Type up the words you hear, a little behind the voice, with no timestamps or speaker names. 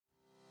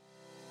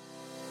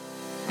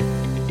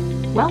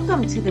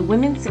Welcome to the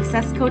Women's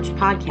Success Coach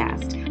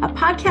Podcast, a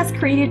podcast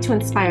created to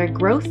inspire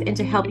growth and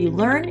to help you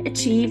learn,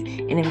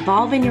 achieve, and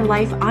evolve in your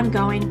life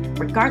ongoing,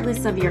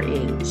 regardless of your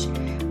age.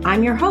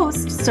 I'm your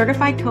host,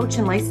 certified coach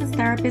and licensed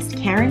therapist,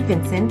 Karen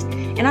Vincent,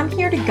 and I'm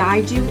here to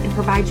guide you and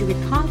provide you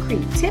with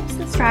concrete tips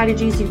and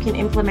strategies you can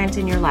implement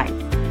in your life.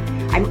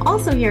 I'm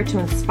also here to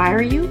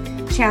inspire you,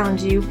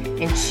 challenge you,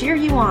 and cheer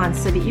you on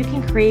so that you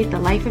can create the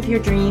life of your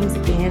dreams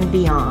and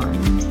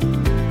beyond.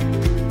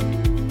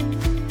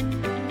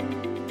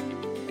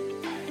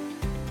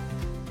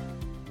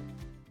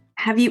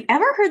 Have you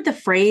ever heard the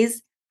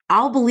phrase,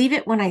 "I'll believe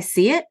it when I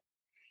see it"?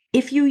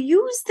 If you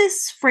use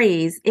this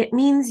phrase, it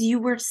means you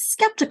were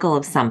skeptical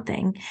of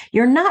something.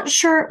 You're not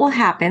sure it will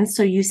happen,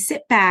 so you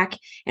sit back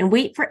and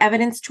wait for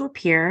evidence to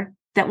appear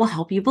that will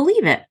help you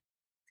believe it.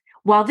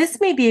 While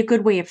this may be a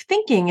good way of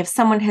thinking if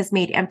someone has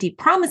made empty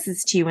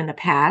promises to you in the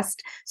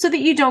past so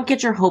that you don't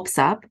get your hopes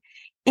up,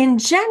 in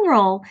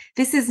general,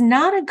 this is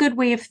not a good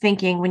way of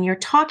thinking when you're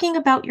talking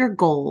about your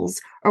goals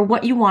or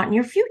what you want in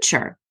your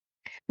future.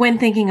 When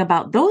thinking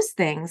about those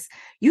things,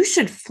 you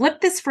should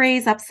flip this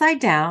phrase upside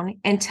down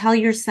and tell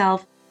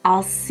yourself,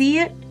 "I'll see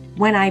it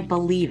when I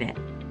believe it."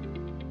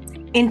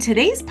 In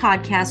today's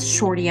podcast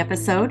shorty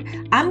episode,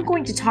 I'm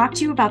going to talk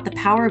to you about the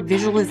power of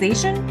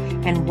visualization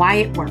and why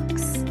it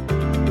works.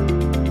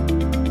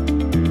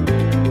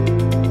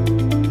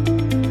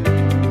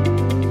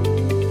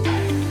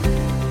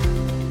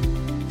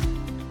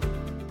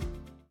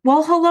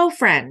 Well, hello,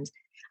 friend.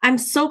 I'm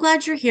so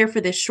glad you're here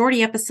for this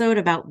shorty episode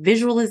about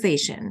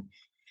visualization.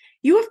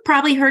 You have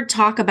probably heard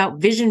talk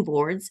about vision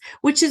boards,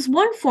 which is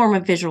one form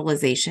of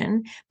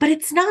visualization, but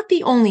it's not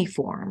the only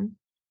form.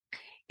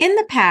 In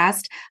the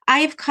past, I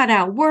have cut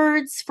out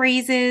words,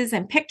 phrases,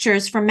 and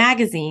pictures from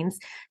magazines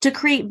to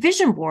create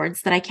vision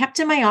boards that I kept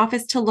in my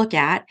office to look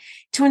at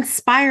to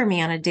inspire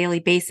me on a daily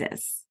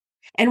basis.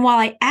 And while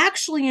I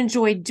actually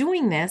enjoyed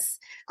doing this,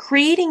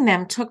 creating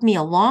them took me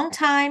a long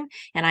time,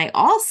 and I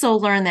also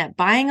learned that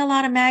buying a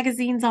lot of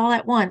magazines all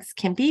at once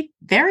can be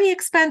very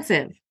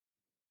expensive.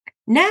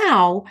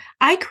 Now,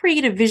 I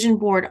create a vision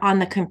board on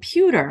the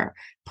computer,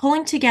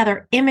 pulling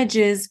together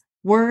images,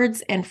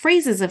 words, and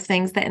phrases of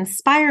things that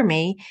inspire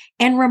me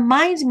and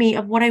remind me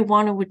of what I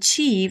want to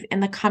achieve in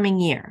the coming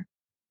year.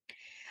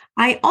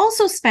 I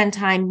also spend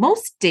time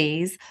most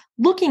days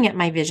looking at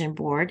my vision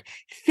board,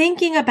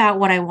 thinking about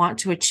what I want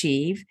to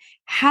achieve,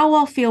 how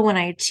I'll feel when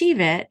I achieve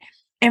it,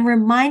 and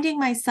reminding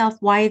myself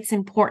why it's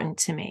important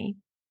to me.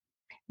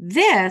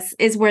 This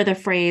is where the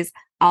phrase,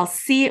 "I'll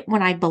see it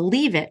when I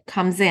believe it,"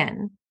 comes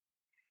in.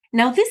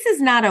 Now, this is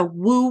not a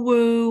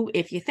woo-woo,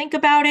 if you think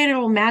about it,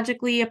 it'll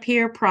magically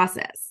appear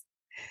process.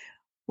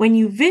 When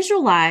you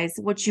visualize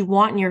what you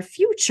want in your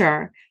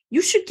future,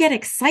 you should get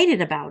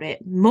excited about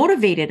it,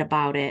 motivated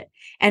about it.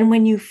 And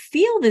when you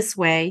feel this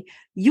way,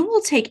 you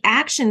will take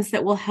actions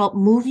that will help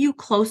move you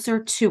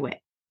closer to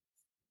it.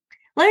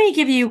 Let me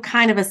give you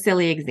kind of a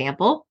silly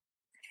example.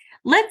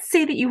 Let's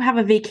say that you have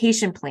a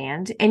vacation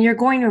planned and you're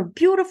going to a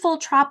beautiful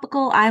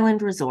tropical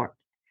island resort.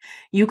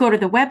 You go to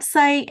the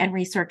website and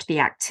research the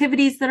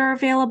activities that are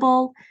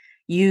available.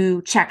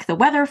 You check the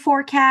weather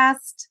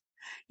forecast.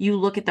 You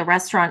look at the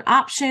restaurant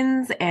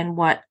options and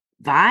what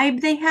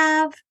vibe they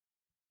have.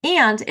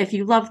 And if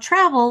you love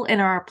travel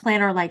and are a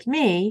planner like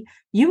me,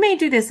 you may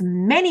do this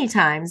many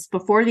times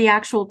before the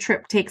actual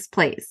trip takes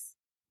place.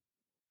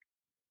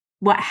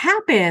 What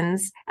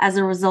happens as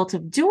a result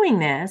of doing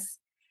this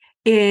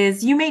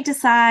is you may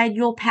decide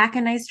you'll pack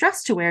a nice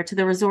dress to wear to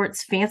the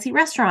resort's fancy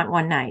restaurant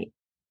one night.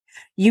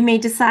 You may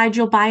decide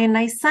you'll buy a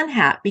nice sun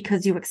hat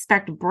because you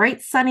expect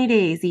bright sunny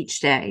days each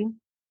day.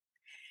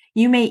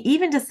 You may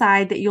even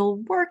decide that you'll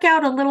work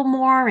out a little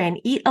more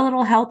and eat a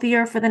little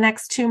healthier for the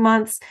next 2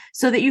 months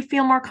so that you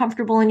feel more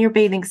comfortable in your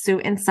bathing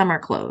suit and summer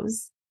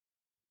clothes.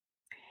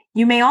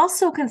 You may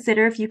also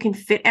consider if you can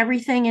fit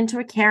everything into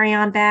a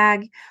carry-on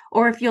bag,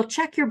 or if you'll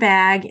check your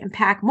bag and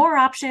pack more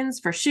options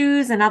for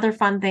shoes and other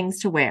fun things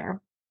to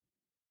wear.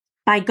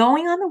 By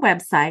going on the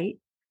website,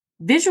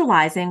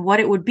 visualizing what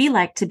it would be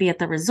like to be at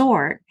the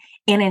resort,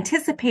 and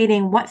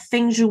anticipating what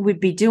things you would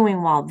be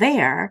doing while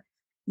there,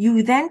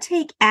 you then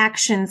take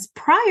actions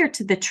prior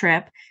to the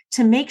trip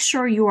to make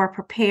sure you are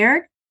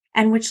prepared,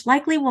 and which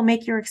likely will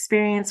make your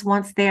experience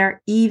once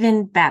there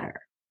even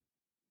better.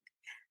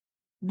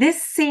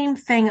 This same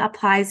thing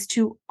applies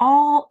to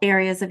all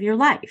areas of your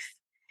life.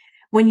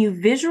 When you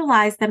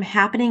visualize them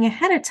happening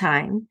ahead of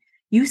time,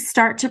 you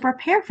start to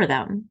prepare for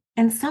them,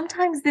 and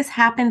sometimes this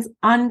happens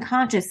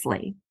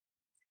unconsciously.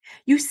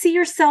 You see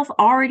yourself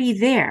already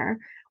there,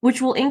 which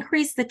will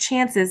increase the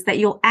chances that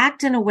you'll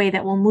act in a way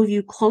that will move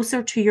you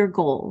closer to your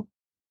goal.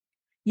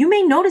 You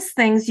may notice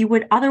things you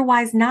would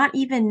otherwise not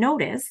even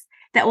notice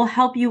that will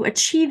help you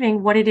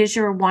achieving what it is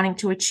you're wanting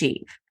to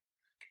achieve.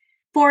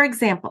 For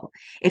example,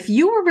 if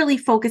you were really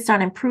focused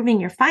on improving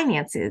your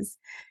finances,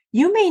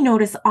 you may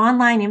notice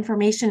online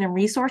information and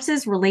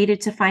resources related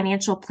to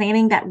financial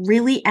planning that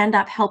really end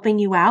up helping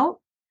you out,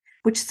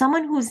 which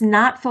someone who's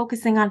not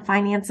focusing on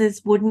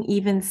finances wouldn't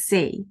even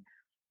see.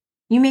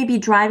 You may be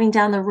driving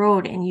down the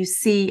road and you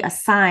see a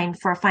sign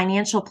for a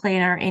financial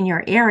planner in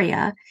your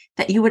area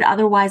that you would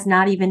otherwise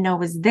not even know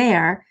was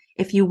there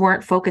if you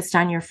weren't focused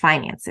on your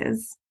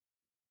finances.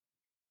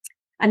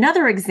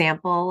 Another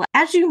example,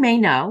 as you may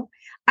know,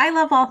 I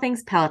love all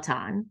things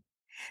Peloton.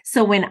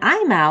 So when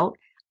I'm out,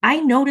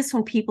 I notice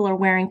when people are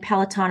wearing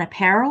Peloton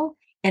apparel,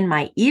 and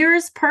my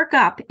ears perk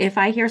up if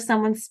I hear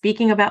someone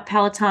speaking about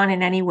Peloton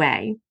in any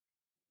way.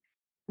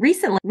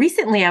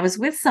 Recently, I was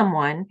with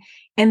someone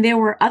and there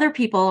were other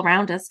people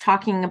around us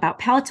talking about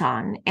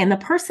Peloton, and the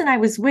person I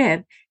was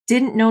with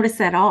didn't notice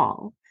at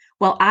all.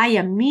 Well, I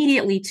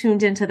immediately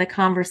tuned into the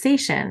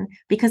conversation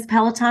because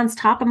Peloton's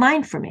top of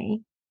mind for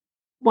me.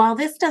 While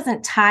this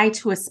doesn't tie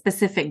to a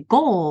specific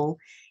goal,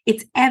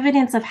 it's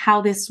evidence of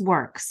how this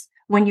works.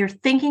 When you're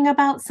thinking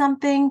about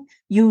something,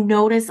 you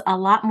notice a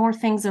lot more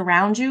things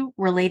around you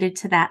related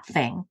to that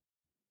thing.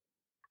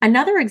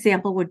 Another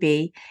example would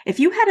be if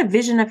you had a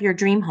vision of your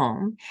dream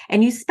home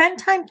and you spent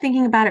time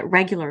thinking about it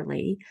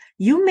regularly,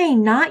 you may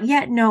not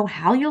yet know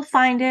how you'll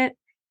find it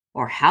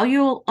or how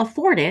you'll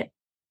afford it,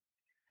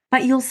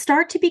 but you'll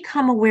start to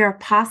become aware of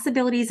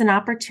possibilities and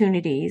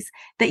opportunities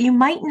that you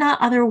might not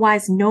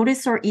otherwise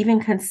notice or even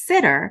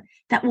consider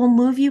that will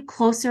move you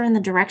closer in the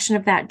direction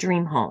of that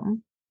dream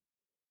home.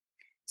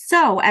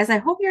 So, as I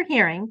hope you're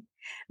hearing,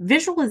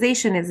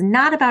 visualization is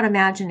not about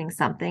imagining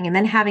something and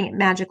then having it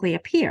magically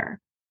appear.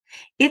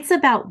 It's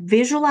about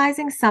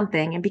visualizing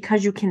something, and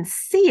because you can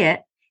see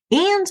it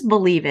and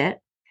believe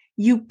it,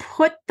 you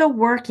put the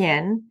work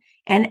in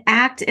and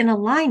act in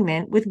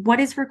alignment with what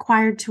is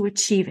required to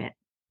achieve it.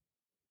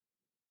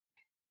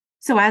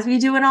 So as we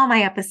do in all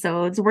my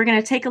episodes, we're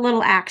going to take a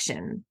little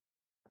action.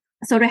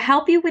 So to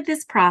help you with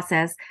this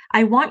process,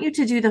 I want you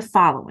to do the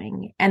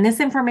following, and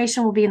this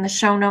information will be in the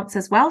show notes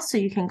as well, so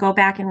you can go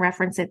back and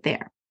reference it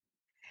there.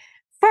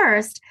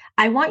 First,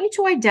 I want you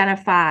to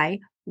identify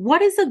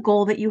what is a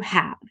goal that you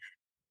have,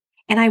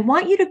 and I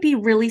want you to be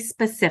really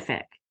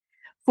specific.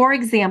 For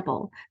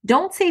example,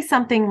 don't say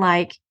something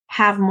like,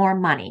 have more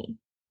money,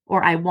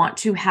 or I want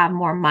to have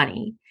more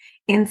money.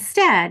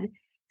 Instead,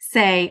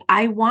 say,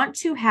 I want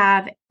to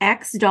have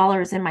X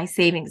dollars in my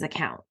savings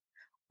account,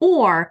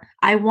 or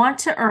I want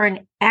to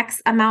earn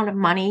X amount of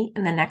money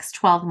in the next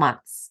 12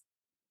 months.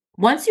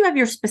 Once you have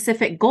your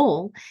specific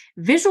goal,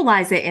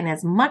 visualize it in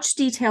as much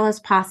detail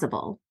as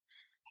possible.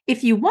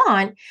 If you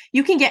want,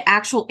 you can get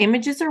actual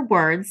images or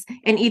words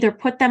and either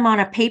put them on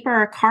a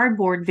paper or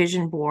cardboard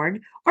vision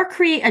board or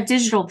create a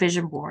digital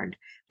vision board,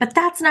 but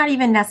that's not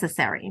even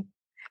necessary.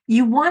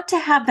 You want to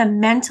have the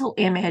mental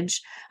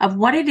image of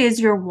what it is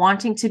you're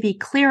wanting to be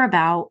clear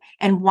about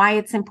and why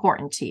it's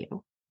important to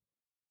you.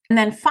 And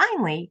then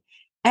finally,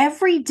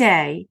 every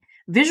day,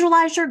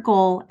 visualize your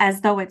goal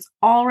as though it's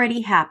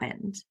already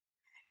happened.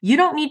 You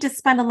don't need to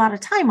spend a lot of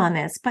time on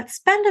this, but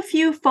spend a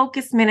few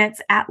focused minutes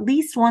at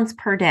least once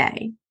per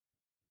day.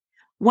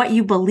 What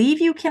you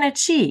believe you can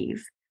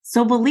achieve,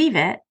 so believe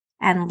it,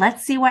 and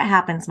let's see what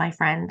happens, my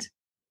friend.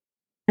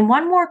 And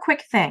one more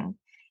quick thing.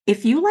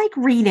 If you like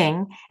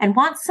reading and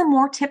want some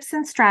more tips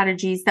and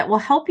strategies that will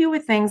help you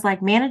with things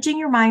like managing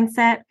your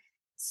mindset,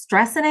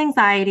 stress and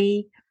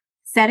anxiety,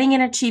 setting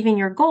and achieving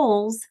your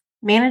goals,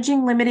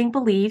 managing limiting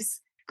beliefs,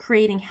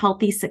 creating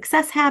healthy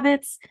success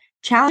habits,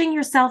 challenging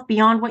yourself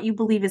beyond what you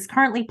believe is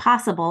currently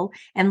possible,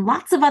 and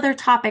lots of other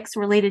topics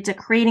related to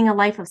creating a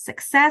life of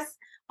success,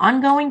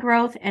 ongoing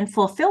growth, and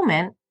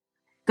fulfillment,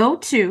 go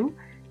to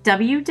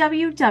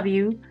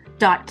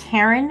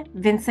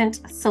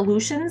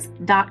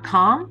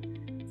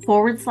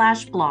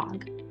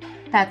www.KarenVincentSolutions.com/blog.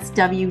 That's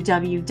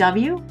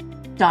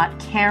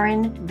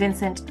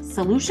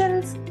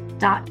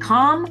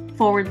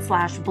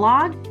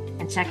www.KarenVincentSolutions.com/blog,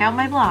 and check out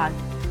my blog.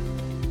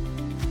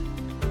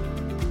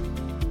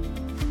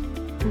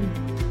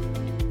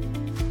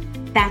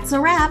 That's a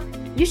wrap.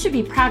 You should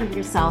be proud of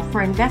yourself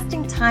for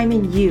investing time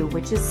in you,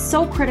 which is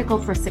so critical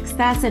for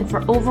success and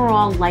for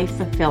overall life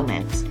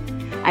fulfillment.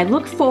 I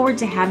look forward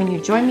to having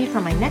you join me for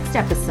my next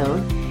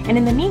episode. And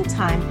in the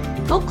meantime,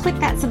 go click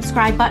that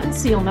subscribe button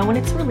so you'll know when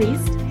it's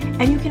released.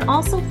 And you can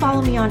also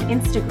follow me on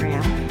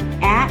Instagram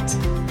at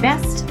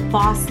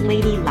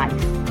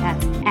BestBossLadyLife.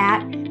 That's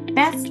at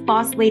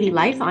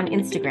BestBossLadyLife on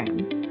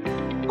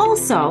Instagram.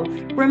 Also,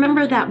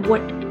 remember that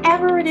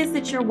whatever it is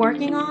that you're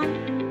working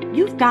on,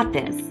 you've got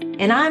this.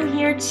 And I'm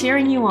here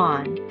cheering you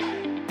on.